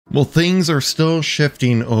Well, things are still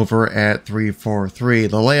shifting over at 343.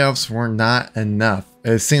 The layoffs were not enough.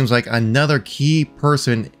 It seems like another key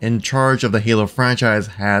person in charge of the Halo franchise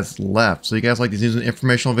has left. So you guys like these news and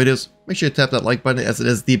informational videos? Make sure you tap that like button, as it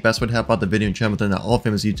is the best way to help out the video and channel within the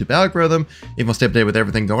all-famous YouTube algorithm. If you want to stay up to date with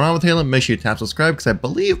everything going on with Halo, make sure you tap subscribe, because I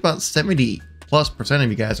believe about 70+% of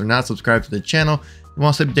you guys are not subscribed to the channel. If you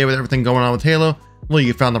want to stay up to date with everything going on with Halo, well,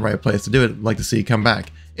 you found the right place to do it. I'd like to see you come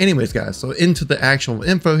back. Anyways, guys, so into the actual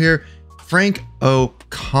info here. Frank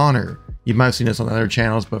O'Connor. You might have seen this on other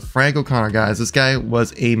channels, but Frank O'Connor, guys, this guy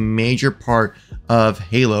was a major part of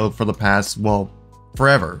Halo for the past, well,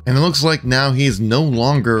 forever. And it looks like now he's no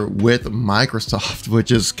longer with Microsoft,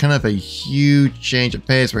 which is kind of a huge change of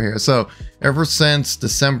pace right here. So ever since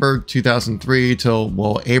December 2003 till,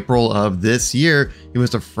 well, April of this year, he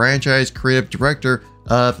was the franchise creative director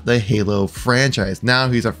of the Halo franchise. Now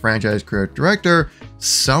he's a franchise creative director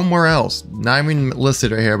somewhere else, not even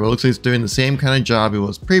listed right here, but it looks like he's doing the same kind of job he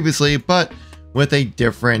was previously, but with a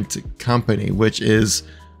different company, which is,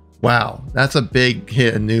 wow, that's a big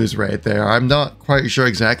hit of news right there. I'm not quite sure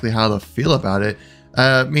exactly how to feel about it.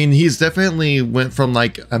 I mean, he's definitely went from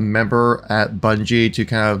like a member at Bungie to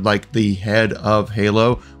kind of like the head of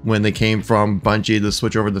Halo when they came from Bungie to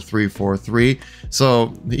switch over to 343.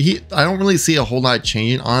 So I don't really see a whole lot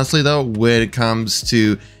changing, honestly, though, when it comes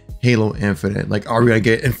to Halo Infinite. Like, are we gonna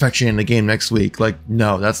get infection in the game next week? Like,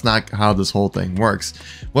 no, that's not how this whole thing works.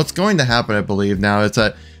 What's going to happen, I believe, now is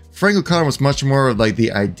that Frank O'Connor was much more of like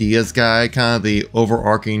the ideas guy, kind of the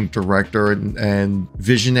overarching director and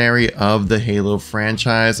visionary of the Halo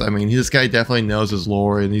franchise. I mean, this guy definitely knows his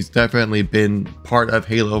lore, and he's definitely been part of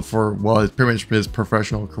Halo for, well, it's pretty much his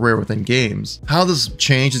professional career within games. How this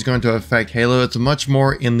change is going to affect Halo, it's much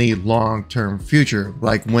more in the long-term future,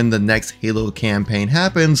 like when the next Halo campaign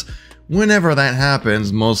happens. Whenever that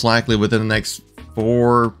happens, most likely within the next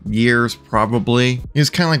 4 years, probably. He's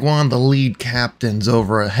kind of like one of the lead captains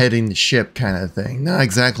over heading the ship kind of thing. Not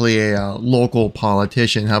exactly a local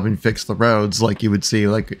politician helping fix the roads like you would see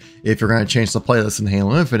like if you're going to change the playlist in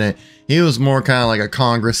Halo Infinite. He was more kind of like a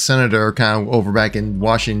Congress senator kind of over back in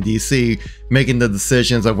Washington, D.C., making the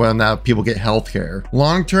decisions of whether or not people get healthcare.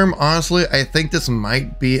 Long term, honestly, I think this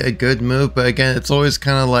might be a good move, but again, it's always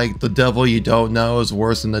kind of like the devil you don't know is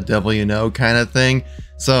worse than the devil you know kind of thing.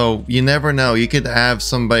 So you never know. You could have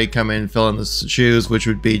somebody come in and fill in the shoes, which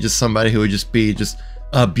would be just somebody who would just be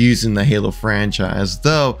abusing the Halo franchise.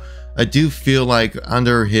 Though I do feel like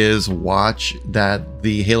under his watch that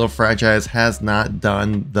the Halo franchise has not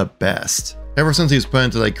done the best. Ever since he was put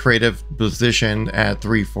into the creative position at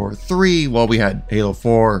 343, well, we had Halo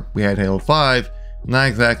 4, we had Halo 5, not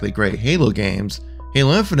exactly great Halo games.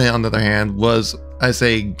 Halo Infinite, on the other hand, was, I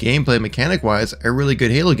say, gameplay mechanic wise, a really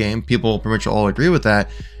good Halo game. People pretty much all agree with that.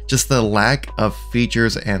 Just the lack of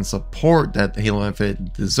features and support that Halo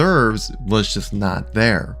Infinite deserves was just not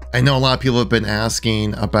there. I know a lot of people have been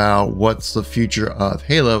asking about what's the future of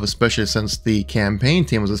Halo, especially since the campaign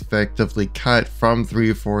team was effectively cut from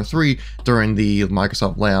 343 during the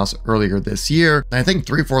Microsoft layoffs earlier this year. And I think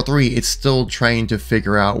 343 is still trying to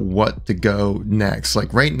figure out what to go next.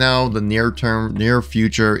 Like right now, the near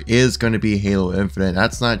future is going to be Halo Infinite.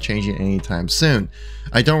 That's not changing anytime soon.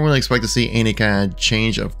 I don't really expect to see any kind of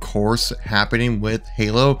change of course happening with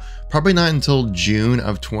Halo, probably not until June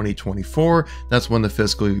of 2024. That's when the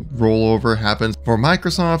fiscal rollover happens for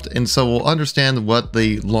Microsoft, and so we'll understand what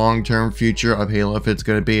the long-term future of Halo, if it's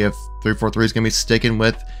going to be, if 343 is going to be sticking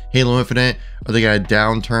with Halo Infinite, or they got to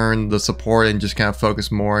downturn the support and just kind of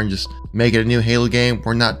focus more and just make it a new Halo game.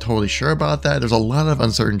 We're not totally sure about that. There's a lot of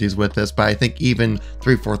uncertainties with this, but I think even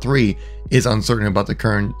 343 is uncertain about the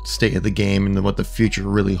current state of the game and what the future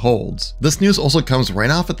really holds. This news also comes right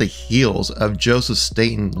off at the heels of Joseph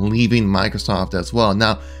Staten leaving Microsoft as well.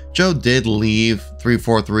 Now, Joe did leave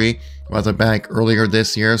 343 as a back earlier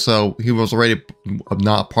this year, so he was already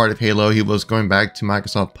not part of Halo. He was going back to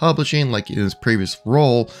Microsoft Publishing like in his previous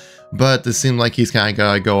role, but it seemed like he's kind of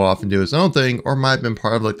got to go off and do his own thing, or might have been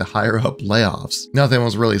part of like the higher up layoffs. Nothing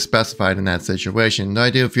was really specified in that situation. I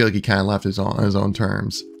do feel like he kind of left on his own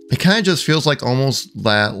terms. It kind of just feels like almost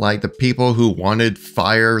that like the people who wanted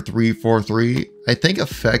fire 343, I think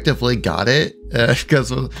effectively got it,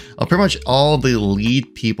 because pretty much all the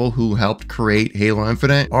lead people who helped create Halo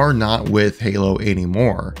Infinite are not with Halo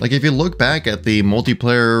anymore. Like if you look back at the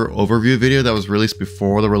multiplayer overview video that was released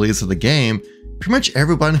before the release of the game, pretty much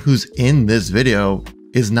everyone who's in this video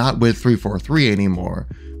is not with 343 anymore.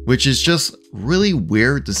 which is just really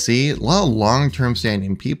weird to see. A lot of long-term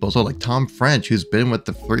standing people, so like Tom French, who's been with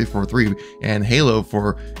the 343 and Halo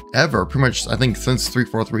forever, pretty much I think since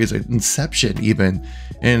 343's inception even,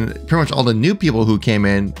 and pretty much all the new people who came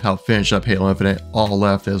in helped finish up Halo Infinite all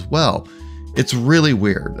left as well. It's really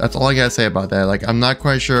weird. That's all I gotta say about that. Like, I'm not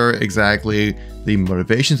quite sure exactly the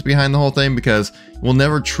motivations behind the whole thing, because we'll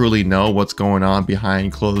never truly know what's going on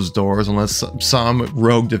behind closed doors unless some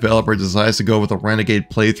rogue developer decides to go with a renegade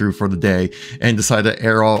playthrough for the day and decide to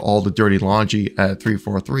air all the dirty laundry at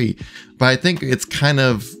 343. But I think it's kind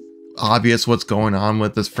of obvious what's going on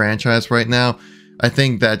with this franchise right now. I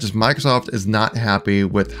think that just Microsoft is not happy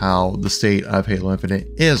with how the state of Halo Infinite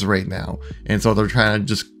is right now. And so they're trying to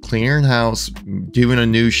just clear house, doing a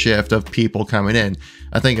new shift of people coming in.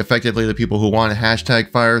 I think effectively the people who want to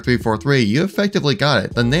hashtag fire 343, you effectively got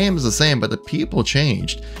it. The name is the same, but the people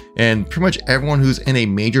changed. And pretty much everyone who's in a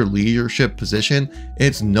major leadership position,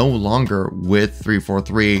 it's no longer with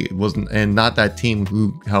 343. It wasn't, and not that team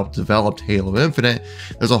who helped develop Halo Infinite.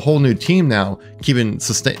 There's a whole new team now keeping the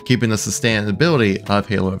sustainability of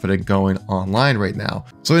Halo Infinite going online right now.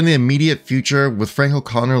 So in the immediate future, with Frank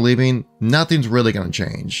O'Connor leaving, nothing's really going to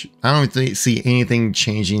change. I don't see anything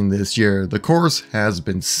changing this year. The course has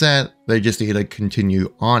been set. They just need to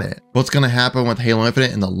continue on it. What's going to happen with Halo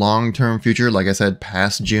Infinite in the long-term future, like I said,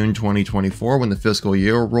 past June 2024, when the fiscal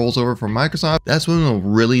year rolls over for Microsoft, that's when we'll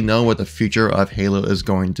really know what the future of Halo is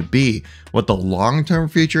going to be. What the long-term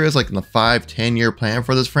future is, like in the 5-10 year plan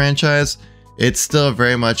for this franchise, it's still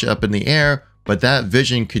very much up in the air. But that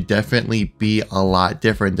vision could definitely be a lot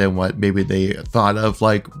different than what maybe they thought of,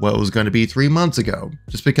 like what was going to be 3 months ago,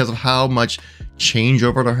 just because of how much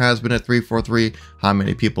changeover there has been at 343, how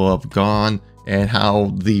many people have gone, and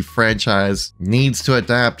how the franchise needs to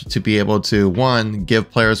adapt to be able to, one,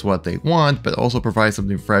 give players what they want, but also provide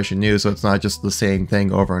something fresh and new, so it's not just the same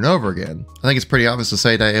thing over and over again. I think it's pretty obvious to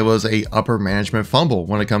say that it was a upper management fumble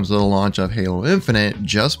when it comes to the launch of Halo Infinite,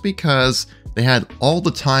 just because they had all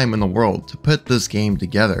the time in the world to put this game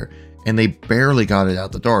together, and they barely got it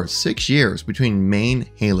out the door. 6 years between main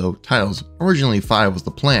Halo titles. Originally 5 was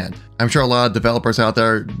the plan. I'm sure a lot of developers out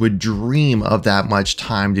there would dream of that much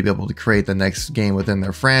time to be able to create the next game within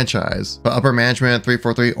their franchise. But upper management at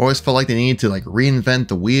 343 always felt like they needed to like reinvent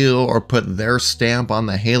the wheel or put their stamp on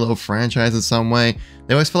the Halo franchise in some way.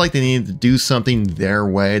 They always felt like they needed to do something their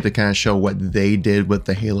way to kind of show what they did with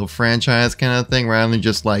the Halo franchise kind of thing, rather than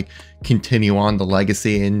just like continue on the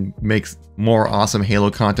legacy and make more awesome Halo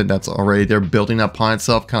content that's already there building upon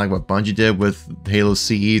itself, kind of like what Bungie did with Halo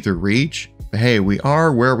CE through Reach. But hey, we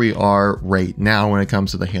are where we are right now when it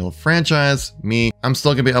comes to the Halo franchise. I'm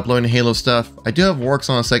still going to be uploading Halo stuff. I do have works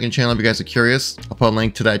on a second channel if you guys are curious. I'll put a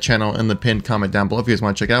link to that channel in the pinned comment down below if you guys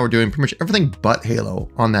want to check it out. We're doing pretty much everything but Halo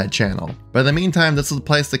on that channel. But in the meantime, this is the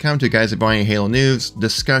place to come to, guys. If you want any Halo news,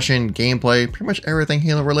 discussion, gameplay, pretty much everything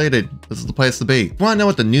Halo related, this is the place to be. If you want to know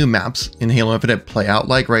what the new maps in Halo Infinite play out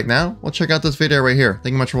like right now, well, check out this video right here.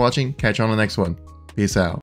 Thank you much for watching. Catch you on the next one. Peace out.